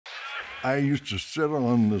I used to sit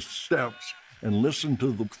on the steps and listen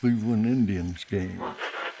to the Cleveland Indians game.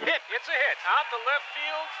 Hit, it's a hit, out to left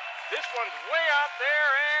field. This one's way out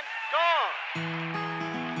there and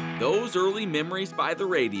gone. Those early memories by the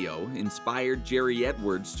radio inspired Jerry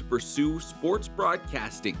Edwards to pursue sports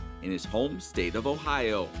broadcasting in his home state of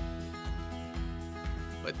Ohio.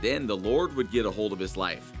 But then the Lord would get a hold of his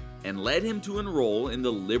life and led him to enroll in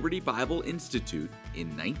the Liberty Bible Institute in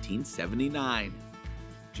 1979.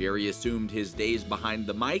 Jerry assumed his days behind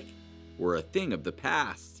the mic were a thing of the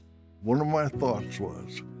past. One of my thoughts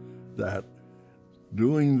was that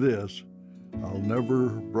doing this, I'll never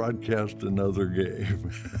broadcast another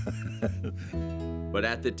game. But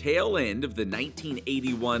at the tail end of the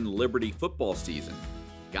 1981 Liberty football season,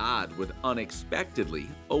 God would unexpectedly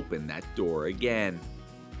open that door again.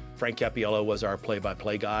 Frank Cappiello was our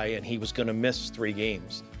play-by-play guy, and he was going to miss 3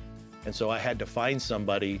 games. And so I had to find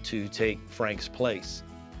somebody to take Frank's place.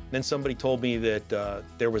 Then somebody told me that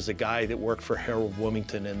there was a guy that worked for Harold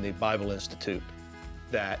Wilmington in the Bible Institute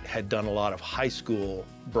that had done a lot of high school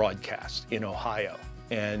broadcasts in Ohio.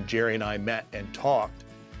 And Jerry and I met and talked,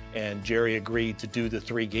 and Jerry agreed to do the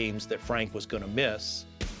 3 games that Frank was going to miss.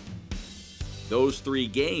 Those 3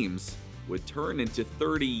 games would turn into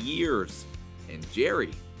 30 years, and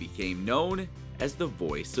Jerry became known as the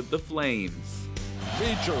voice of the Flames.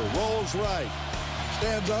 Beecher rolls right,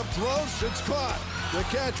 stands up, throws, it's caught. The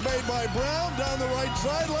catch made by Brown down the right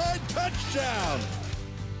sideline, touchdown.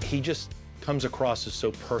 He just comes across as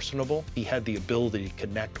so personable. He had the ability to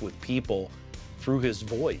connect with people through his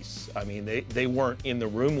voice. I mean, they weren't in the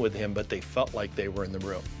room with him, but they felt like they were in the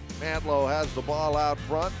room. Mantlo has the ball out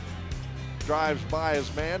front, drives by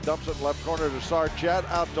his man, dumps it left corner to Sarchett,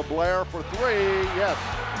 out to Blair for 3, yes.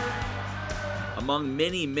 Among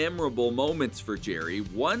many memorable moments for Jerry,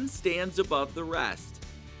 one stands above the rest.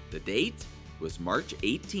 The date was March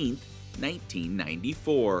 18th,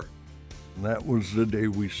 1994. And that was the day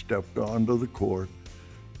we stepped onto the court,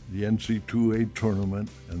 the NC2A tournament,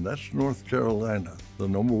 and that's North Carolina, the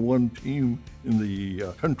 #1 team in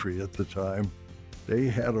the country at the time. They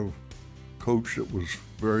had a coach that was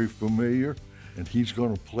very familiar, and he's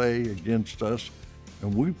going to play against us.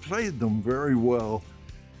 And we played them very well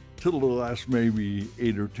till the last maybe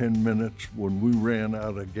 8 or 10 minutes when we ran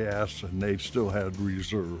out of gas and they still had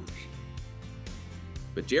reserves.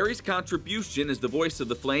 But Jerry's contribution as the voice of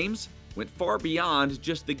the Flames went far beyond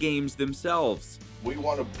just the games themselves. We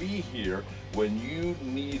want to be here when you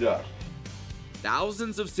need us.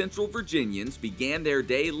 Thousands of Central Virginians began their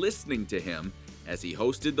day listening to him as he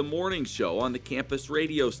hosted the morning show on the campus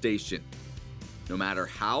radio station. No matter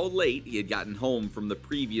how late he had gotten home from the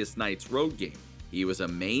previous night's road game, he was a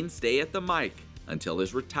mainstay at the mic until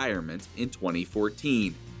his retirement in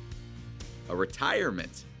 2014. A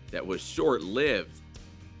retirement that was short-lived.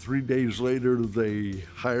 3 days later, they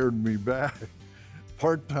hired me back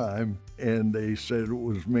part-time, and they said it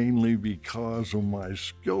was mainly because of my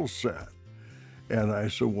skill set. And I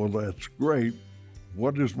said, well, that's great.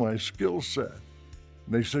 What is my skill set?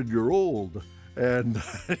 And they said, you're old. And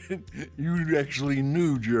you actually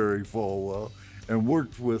knew Jerry Falwell and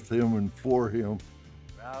worked with him and for him.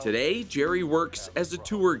 Today, Jerry works as a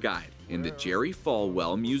tour guide in the Jerry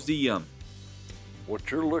Falwell Museum. What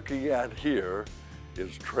you're looking at here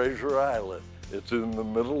is Treasure Island. It's in the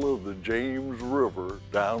middle of the James River,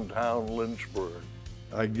 downtown Lynchburg.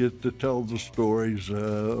 I get to tell the stories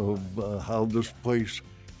of how this place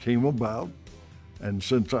came about. And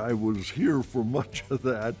since I was here for much of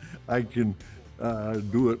that, I can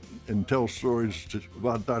do it and tell stories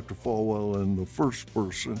about Dr. Falwell in the first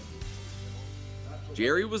person.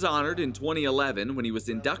 Jerry was honored in 2011 when he was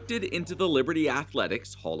inducted into the Liberty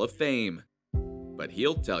Athletics Hall of Fame. But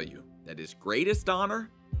he'll tell you that his greatest honor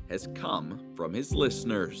has come from his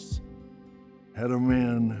listeners. Had a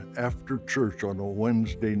man after church on a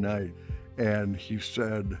Wednesday night, and he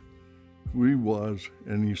said who he was,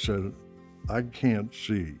 and he said, I can't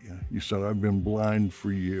see. He said, I've been blind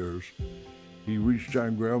for years. He reached out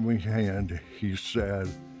and grabbed my hand. He said,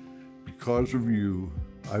 because of you,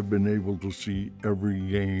 I've been able to see every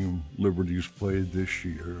game Liberty's played this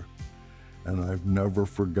year, and I've never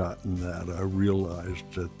forgotten that. I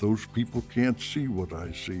realized that those people can't see what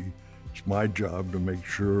I see. It's my job to make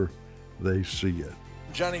sure they see it.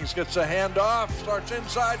 Jennings gets a handoff, starts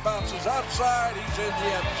inside, bounces outside, he's in the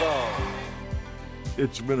end zone.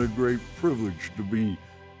 It's been a great privilege to be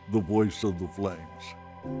the voice of the Flames.